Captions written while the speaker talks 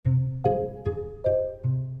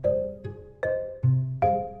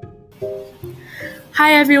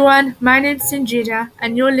Hi everyone, my name's Sanjida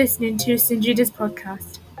and you're listening to Sanjida's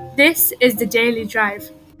podcast. This is The Daily Drive.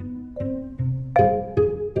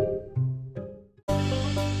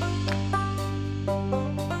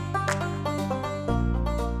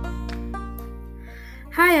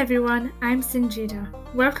 Hi everyone, I'm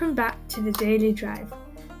Sanjida. Welcome back to The Daily Drive.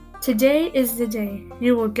 Today is the day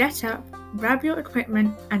you will get up, grab your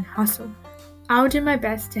equipment and hustle. I'll do my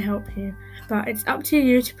best to help you, but it's up to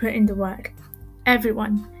you to put in the work.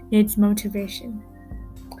 Everyone needs motivation.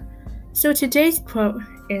 So today's quote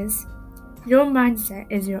is, "Your mindset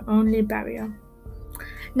is your only barrier."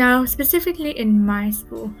 Now, specifically in my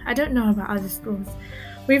school, I don't know about other schools,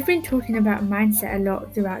 we've been talking about mindset a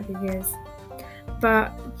lot throughout the years.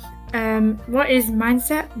 But what is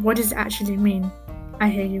mindset? What does it actually mean? I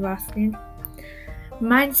hear you asking.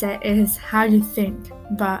 Mindset is how you think,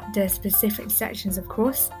 but there's specific sections, of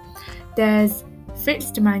course. There's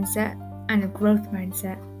fixed mindset and a growth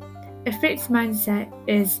mindset. A fixed mindset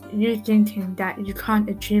is you thinking that you can't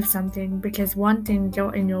achieve something because one thing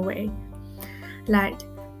got in your way. Like,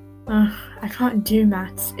 I can't do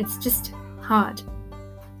maths, it's just hard.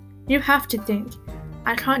 You have to think,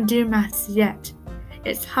 I can't do maths yet.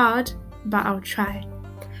 It's hard, but I'll try.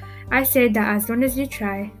 I say that as long as you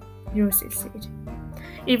try, you'll succeed.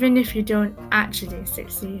 Even if you don't actually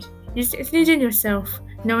succeed, you succeed in yourself,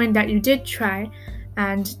 knowing that you did try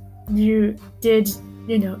and you did,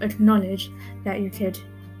 acknowledge that you could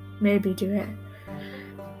maybe do it.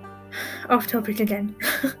 Off topic again,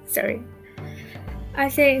 sorry. I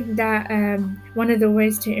think that one of the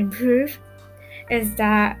ways to improve is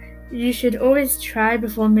that you should always try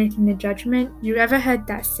before making a judgment. You ever heard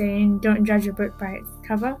that saying, don't judge a book by its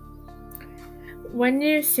cover? When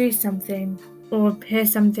you see something or hear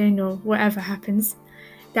something or whatever happens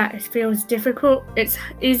that feels difficult, it's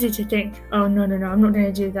easy to think, oh no, I'm not going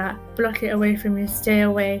to do that. Block it away from you, stay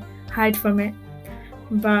away, hide from it.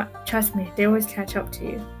 But trust me, they always catch up to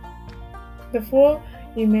you. Before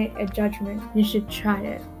you make a judgment, you should try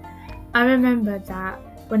it. I remember that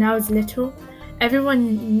when I was little,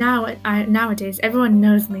 nowadays, everyone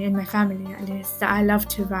knows me, in my family at least, that I love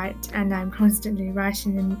to write and I'm constantly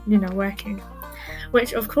writing and, working.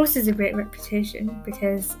 Which of course is a great reputation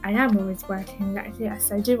because I am always working. Like,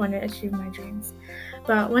 yes, I do want to achieve my dreams.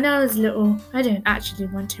 But when I was little, I didn't actually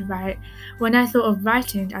want to write. When I thought of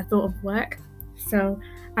writing, I thought of work. So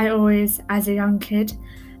I always, as a young kid,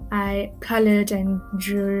 I coloured and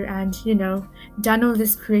drew and, done all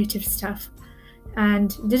this creative stuff.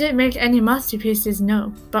 And didn't make any masterpieces,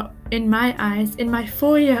 no. But in my eyes, in my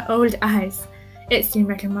 4-year-old eyes, it seemed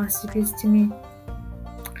like a masterpiece to me.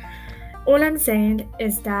 All I'm saying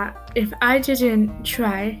is that if I didn't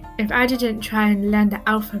try and learn the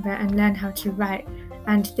alphabet and learn how to write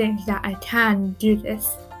and think that I can do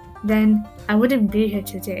this, then I wouldn't be here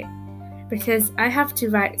today. Because I have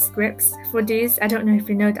to write scripts for these. I don't know if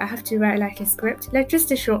you know that I have to write like a script, like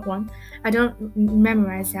just a short one. I don't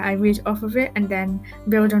memorize it, I read off of it and then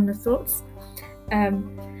build on the thoughts.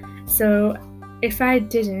 So if I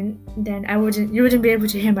didn't, then you wouldn't be able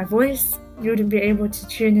to hear my voice. You wouldn't be able to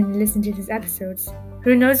tune in and listen to these episodes.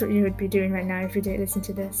 Who knows what you would be doing right now if you didn't listen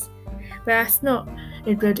to this. But that's not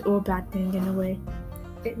a good or bad thing in a way.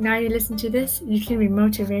 Now you listen to this, you can be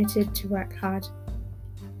motivated to work hard.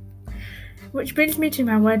 Which brings me to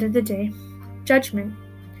my word of the day, judgment.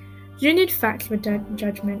 You need facts for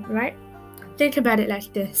judgment, right? Think about it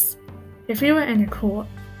like this. If you were in a court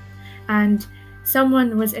and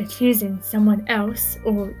someone was accusing someone else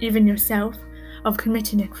or even yourself of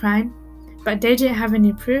committing a crime, but they didn't have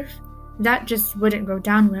any proof, that just wouldn't go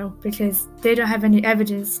down well because they don't have any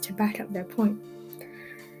evidence to back up their point.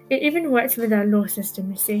 It even works with our law system,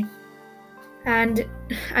 you see. And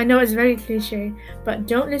I know it's very cliche, but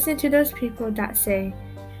don't listen to those people that say,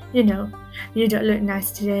 you don't look nice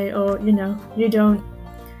today, or, you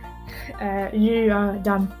are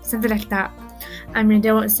dumb, something like that. I mean,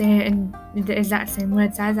 they won't say it in the exact same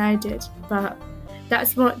words as I did, but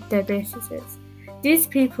that's what their basis is. These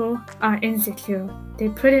people are insecure. They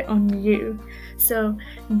put it on you. So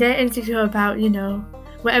they're insecure about,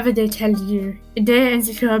 whatever they tell you. If they're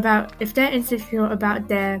insecure about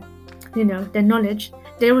their knowledge,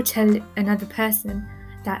 they will tell another person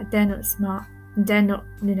that they're not smart, they're not,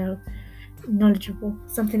 knowledgeable,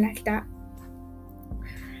 something like that.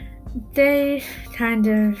 They kind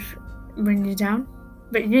of bring you down,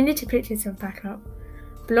 but you need to pick yourself back up.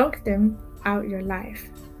 Block them out your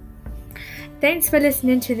life. Thanks for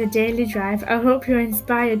listening to The Daily Drive. I hope you're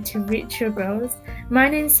inspired to reach your goals. My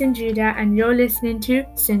name's Sanjida and you're listening to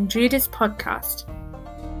Sanjida's podcast.